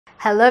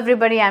Hello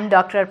everybody, I'm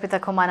Dr. Arpitha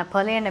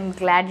Komanapalli and I'm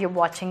glad you're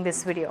watching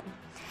this video.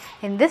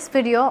 In this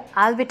video,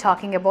 I'll be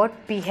talking about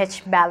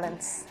pH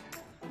balance.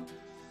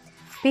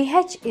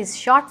 pH is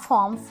short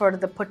form for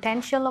the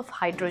potential of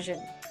hydrogen.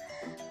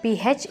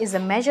 pH is a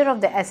measure of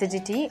the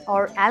acidity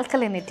or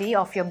alkalinity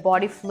of your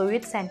body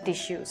fluids and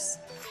tissues.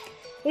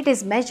 It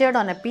is measured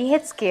on a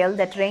pH scale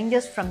that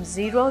ranges from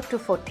 0 to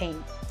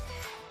 14.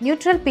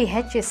 Neutral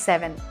pH is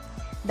 7.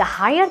 The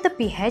higher the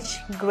pH,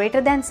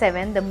 greater than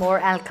 7, the more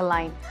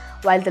alkaline,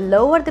 while the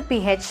lower the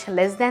pH,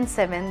 less than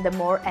 7, the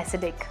more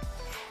acidic.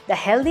 The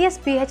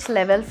healthiest pH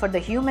level for the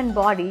human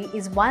body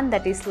is one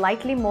that is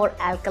slightly more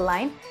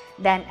alkaline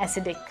than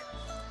acidic.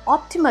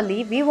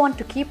 Optimally, we want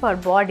to keep our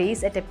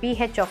bodies at a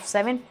pH of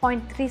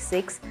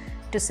 7.36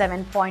 to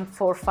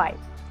 7.45.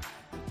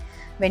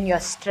 When you're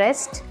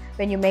stressed,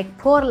 when you make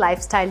poor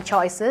lifestyle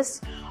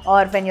choices,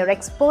 or when you're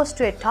exposed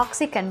to a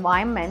toxic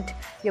environment,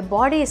 your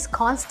body is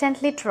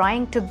constantly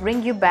trying to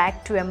bring you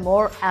back to a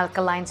more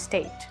alkaline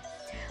state.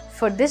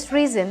 For this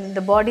reason,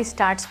 the body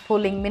starts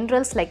pulling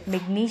minerals like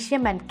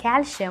magnesium and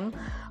calcium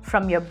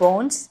from your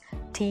bones,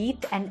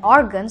 teeth, and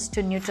organs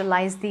to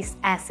neutralize this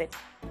acid.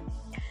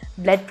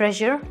 Blood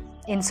pressure,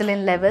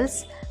 insulin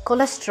levels,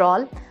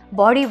 cholesterol,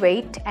 body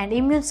weight, and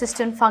immune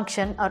system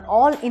function are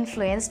all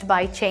influenced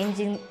by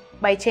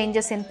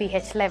changes in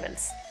pH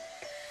levels.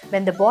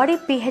 When the body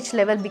pH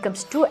level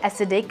becomes too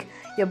acidic,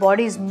 your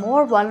body is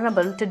more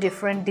vulnerable to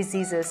different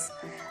diseases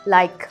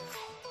like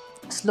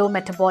slow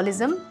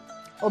metabolism,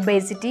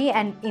 obesity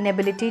and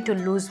inability to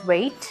lose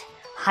weight,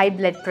 high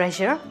blood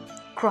pressure,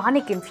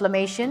 chronic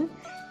inflammation,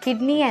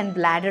 kidney and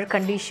bladder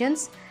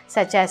conditions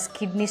such as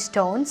kidney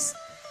stones,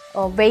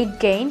 weight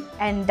gain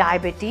and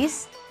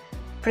diabetes,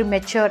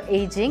 premature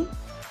aging,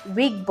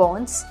 weak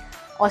bones,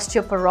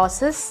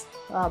 osteoporosis,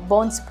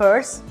 bone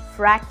spurs,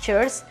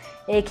 fractures,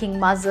 aching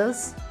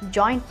muscles,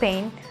 joint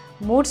pain,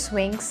 mood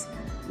swings,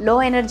 low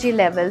energy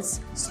levels,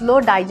 slow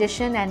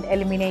digestion and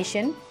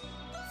elimination,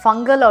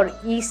 fungal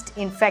or yeast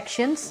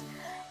infections,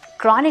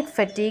 chronic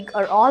fatigue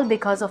are all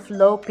because of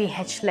low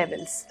pH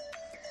levels.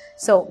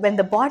 So, when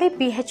the body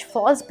pH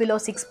falls below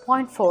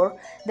 6.4,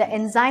 the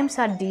enzymes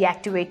are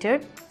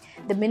deactivated,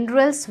 the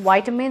minerals,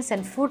 vitamins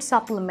and food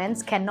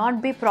supplements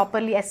cannot be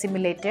properly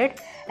assimilated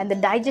and the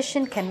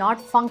digestion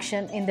cannot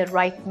function in the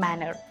right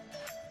manner.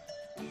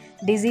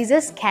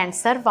 Diseases can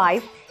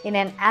survive in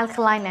an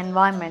alkaline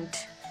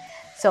environment.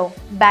 So,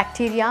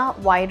 bacteria,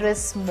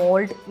 virus,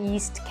 mold,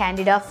 yeast,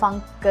 candida,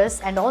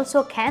 fungus and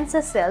also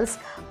cancer cells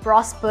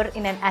prosper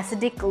in an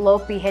acidic low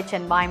pH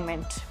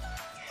environment.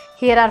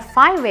 Here are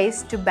 5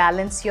 ways to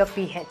balance your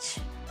pH.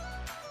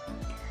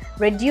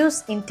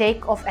 Reduce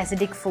intake of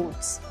acidic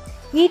foods.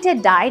 Eat a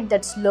diet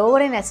that's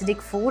lower in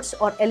acidic foods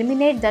or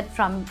eliminate that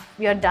from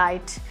your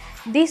diet.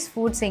 These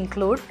foods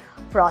include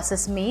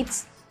processed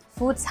meats,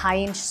 foods high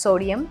in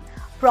sodium,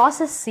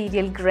 processed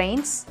cereal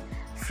grains,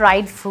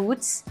 fried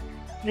foods,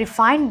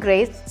 refined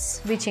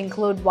grains which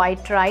include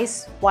white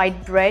rice,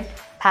 white bread,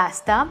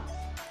 pasta,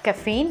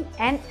 caffeine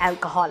and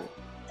alcohol.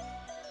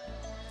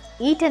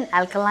 Eat an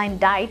alkaline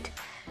diet,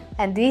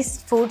 and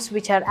these foods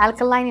which are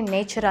alkaline in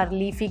nature are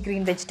leafy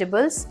green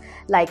vegetables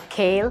like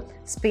kale,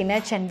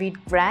 spinach and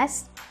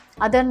wheatgrass,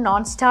 other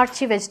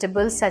non-starchy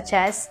vegetables such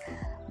as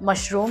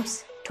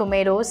mushrooms,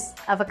 tomatoes,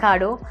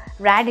 avocado,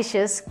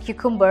 radishes,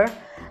 cucumber,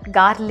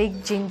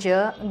 garlic,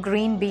 ginger,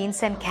 green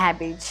beans and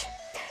cabbage.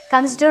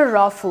 Consider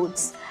raw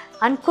foods.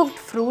 Uncooked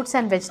fruits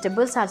and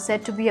vegetables are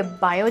said to be a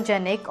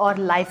biogenic or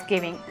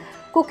life-giving.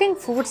 Cooking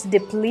foods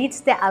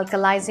depletes the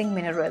alkalizing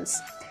minerals.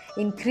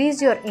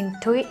 Increase your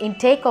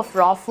intake of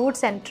raw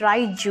foods and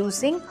try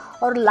juicing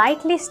or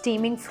lightly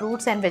steaming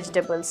fruits and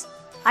vegetables.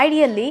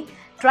 Ideally,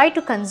 try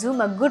to consume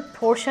a good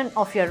portion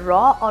of your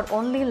raw or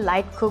only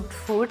light cooked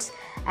foods,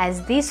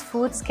 as these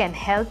foods can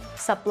help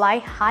supply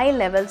high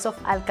levels of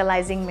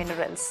alkalizing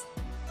minerals.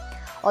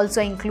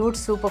 Also include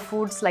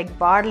superfoods like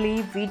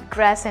barley,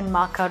 wheatgrass and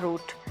maca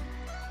root.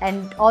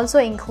 And also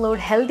include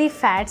healthy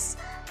fats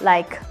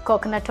like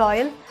coconut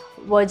oil,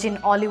 virgin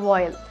olive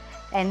oil,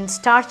 and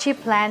starchy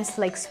plants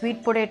like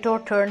sweet potato,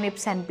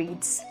 turnips and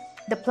beets.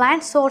 The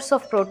plant source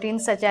of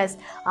proteins such as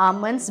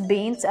almonds,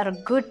 beans are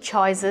good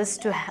choices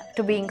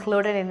to be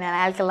included in an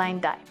alkaline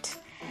diet.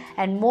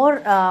 And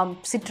more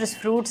citrus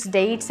fruits,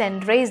 dates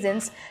and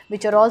raisins,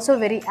 which are also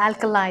very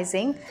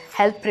alkalizing,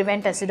 help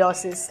prevent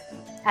acidosis.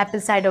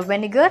 Apple cider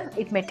vinegar,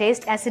 it may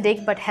taste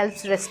acidic but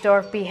helps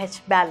restore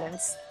pH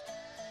balance.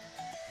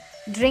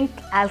 Drink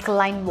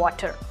alkaline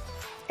water.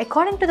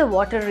 According to the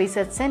Water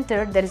Research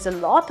Center, there is a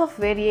lot of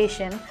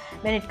variation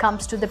when it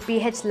comes to the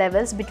pH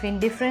levels between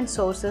different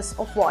sources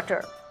of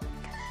water.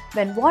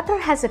 When water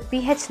has a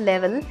pH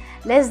level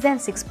less than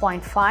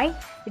 6.5,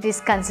 it is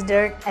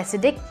considered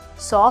acidic,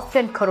 soft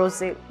and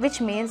corrosive,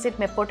 which means it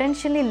may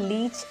potentially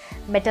leach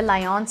metal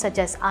ions such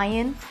as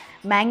iron,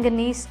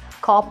 manganese,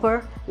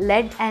 copper,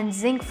 lead and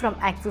zinc from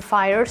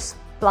aquifers,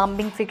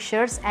 plumbing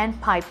fixtures and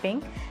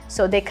piping.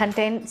 So they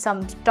contain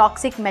some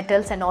toxic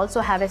metals and also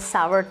have a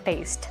sour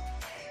taste.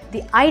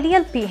 The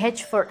ideal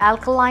pH for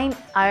alkaline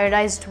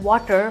iodized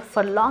water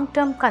for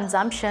long-term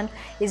consumption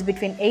is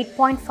between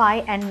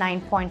 8.5 and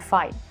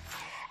 9.5.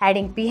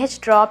 Adding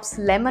pH drops,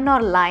 lemon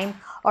or lime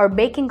or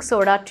baking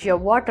soda to your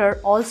water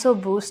also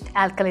boosts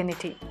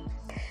alkalinity.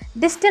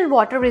 Distilled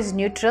water is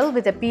neutral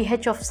with a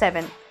pH of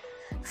 7.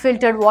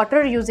 Filtered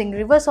water using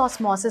reverse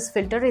osmosis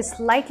filter is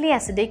slightly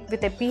acidic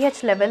with a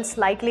pH level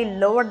slightly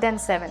lower than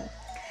 7.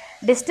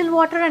 Distilled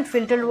water and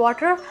filtered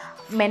water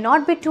may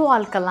not be too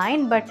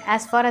alkaline, but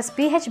as far as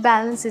pH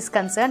balance is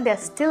concerned, they are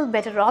still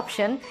better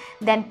option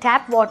than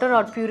tap water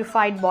or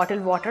purified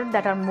bottled water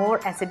that are more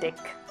acidic.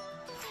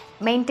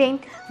 Maintain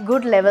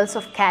good levels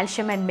of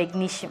calcium and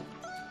magnesium.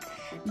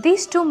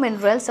 These two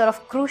minerals are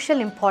of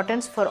crucial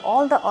importance for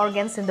all the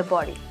organs in the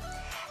body.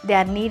 They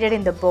are needed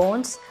in the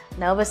bones,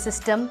 nervous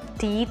system,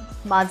 teeth,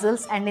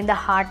 muscles and in the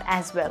heart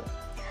as well.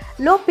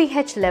 Low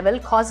pH level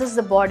causes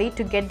the body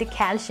to get the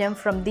calcium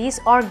from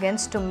these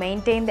organs to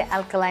maintain the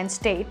alkaline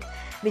state,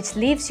 which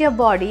leaves your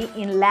body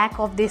in lack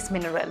of these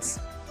minerals.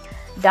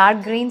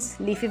 Dark greens,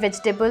 leafy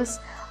vegetables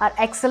are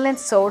excellent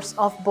source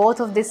of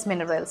both of these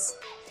minerals.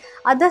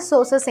 Other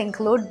sources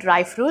include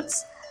dry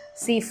fruits,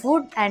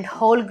 seafood and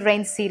whole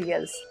grain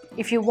cereals.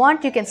 If you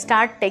want, you can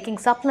start taking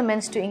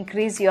supplements to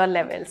increase your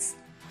levels.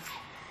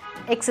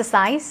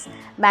 Exercise,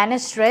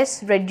 manage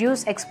stress,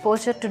 reduce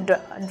exposure to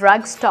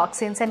drugs,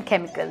 toxins and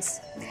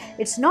chemicals.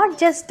 It's not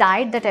just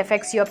diet that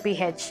affects your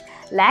pH.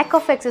 Lack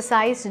of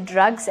exercise,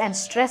 drugs and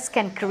stress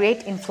can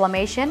create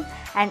inflammation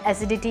and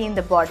acidity in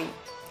the body.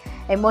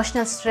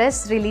 Emotional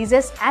stress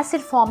releases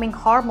acid-forming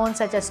hormones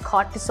such as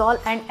cortisol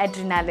and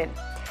adrenaline.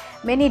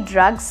 Many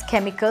drugs,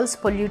 chemicals,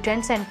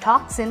 pollutants and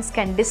toxins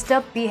can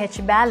disturb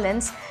pH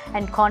balance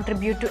and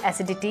contribute to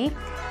acidity,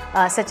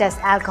 such as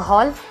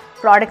alcohol,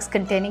 products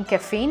containing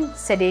caffeine,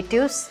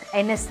 sedatives,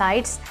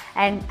 NSAIDs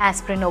and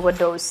aspirin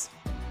overdose.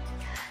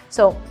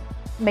 So,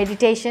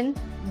 meditation,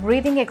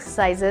 breathing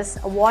exercises,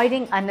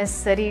 avoiding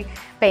unnecessary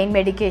pain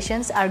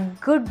medications are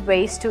good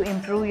ways to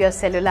improve your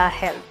cellular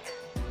health.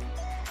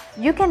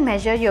 You can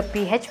measure your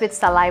pH with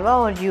saliva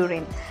or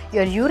urine.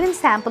 Your urine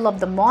sample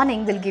of the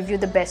morning will give you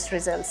the best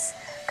results.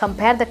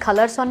 Compare the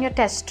colors on your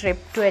test strip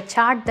to a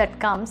chart that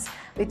comes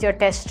with your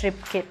test strip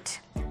kit.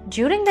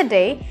 During the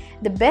day,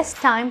 the best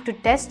time to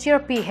test your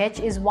pH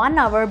is 1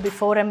 hour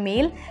before a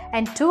meal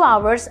and 2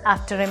 hours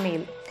after a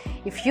meal.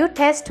 If you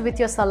test with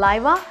your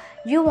saliva,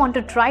 you want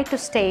to try to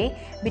stay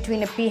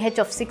between a pH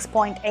of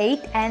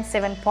 6.8 and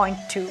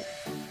 7.2.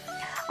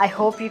 I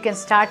hope you can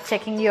start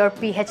checking your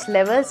pH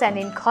levels and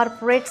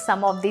incorporate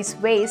some of these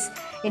ways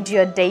into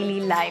your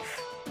daily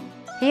life.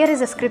 Here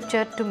is a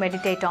scripture to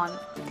meditate on.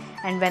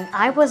 And when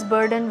I was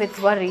burdened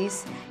with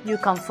worries, you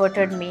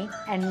comforted me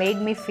and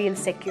made me feel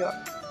secure.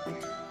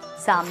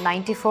 Psalm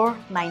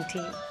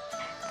 94:19.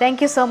 Thank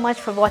you so much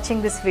for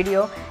watching this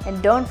video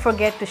and don't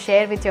forget to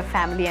share with your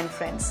family and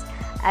friends.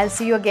 I'll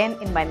see you again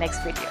in my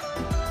next video.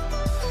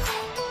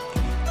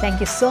 Thank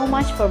you so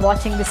much for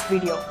watching this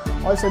video.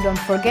 Also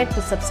don't forget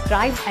to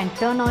subscribe and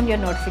turn on your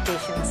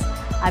notifications.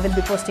 I will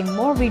be posting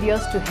more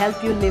videos to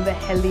help you live a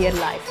healthier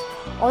life.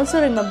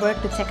 Also remember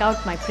to check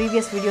out my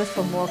previous videos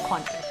for more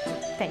content.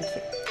 Thank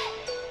you.